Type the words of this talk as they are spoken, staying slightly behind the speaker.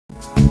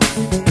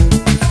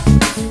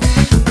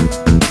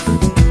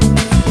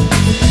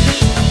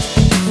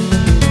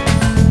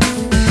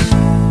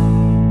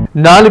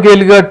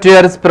నాలుగేళ్లుగా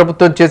టీఆర్ఎస్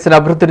ప్రభుత్వం చేసిన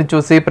అభివృద్ధిని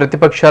చూసి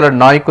ప్రతిపక్షాల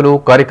నాయకులు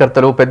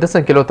కార్యకర్తలు పెద్ద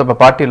సంఖ్యలో తమ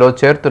పార్టీలో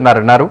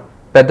చేరుతున్నారన్నారు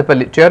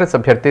పెద్దపల్లి టీఆర్ఎస్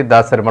అభ్యర్థి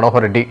దాసరి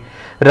మనోహర్ రెడ్డి.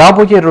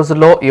 రాబోయే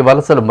రోజుల్లో ఈ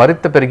వలసలు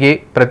మరింత పెరిగి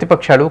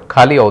ప్రతిపక్షాలు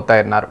ఖాళీ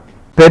అవుతాయన్నారు.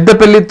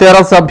 పెద్దపల్లి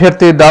టీఆర్ఎస్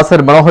అభ్యర్థి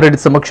దాసరి మనోహర్ రెడ్డి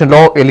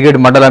సమక్షంలో ఎలిగేడు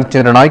మండలానికి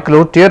చెందిన నాయకులు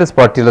టీఆర్ఎస్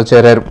పార్టీలో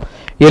చేరారు.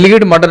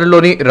 ఎలిగేడు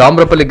మండలంలోని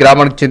రామ్రపల్లి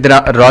గ్రామానికి చెందిన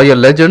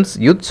రాయల్ లెజెండ్స్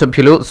యూత్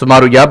సభ్యులు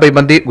సుమారు 50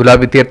 మంది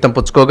గులాబీ తీర్థం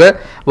పుచ్చుకోగా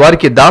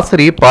వారికి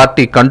దాసరి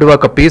పార్టీ కండువా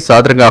కప్పి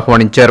సాదరంగా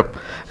ఆహ్వానించారు.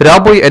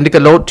 రాబోయే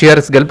ఎన్నికల్లో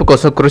టీఆర్ఎస్ గెలుపు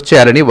కోసం కృషి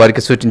చేయాలని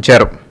వారికి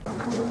సూచించారు.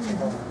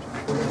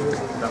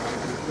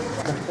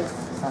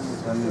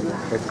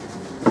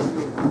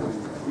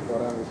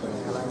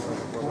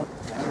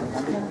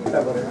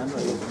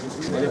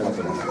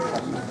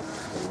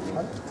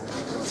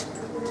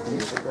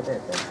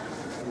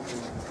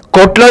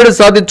 కొట్లాడి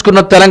సాధించుకున్న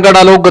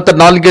తెలంగాణలో గత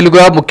 4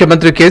 ఏళ్లుగా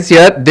ముఖ్యమంత్రి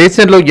కేసీఆర్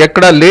దేశంలో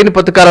ఎక్కడా లేని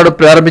పథకాలను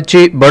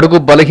ప్రారంభించి బడుగు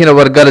బలహీన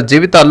వర్గాల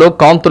జీవితాల్లో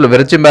కాంతులు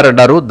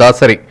విరచిమ్మారన్నారు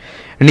దాసరి.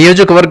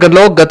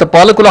 నియోజకవర్గంలో గత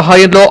పాలకుల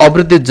హాయంలో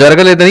అభివృద్ధి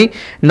జరగలేదని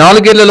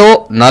 4 ఏళ్లలో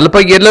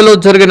 40 ఏళ్లలో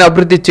జరిగిన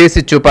అభివృద్ధి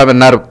చేసి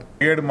చూపామన్నారు.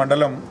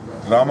 మండలం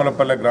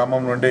రామలపల్లె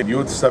గ్రామం నుండి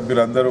యూత్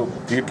సభ్యులందరూ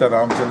తీట్ల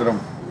రామచంద్రం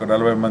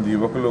 40 మంది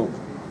యువకులు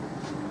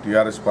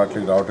టీఆర్ఎస్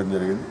పార్టీకి రావడం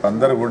జరిగింది.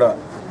 అందరూ కూడా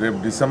రేపు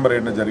డిసెంబర్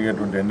 7న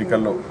జరిగేటువంటి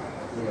ఎన్నికల్లో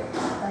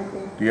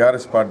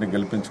టీఆర్ఎస్ పార్టీని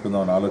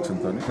గెలిపించుకుందామన్న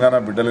ఆలోచనతో తెలంగాణ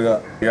బిడ్డలుగా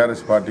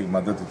టీఆర్ఎస్ పార్టీకి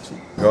మద్దతు ఇచ్చి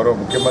గౌరవ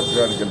ముఖ్యమంత్రి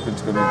గారిని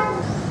గెలిపించుకుని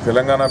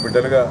తెలంగాణ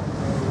బిడ్డలుగా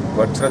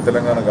వచ్చిన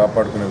తెలంగాణ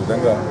కాపాడుకునే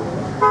విధంగా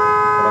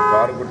మన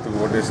కారు గుర్తుకు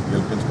ఓటేసి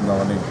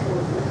గెలిపించుకుందామని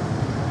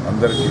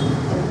అందరికీ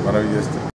మనవి చేస్తున్నాం.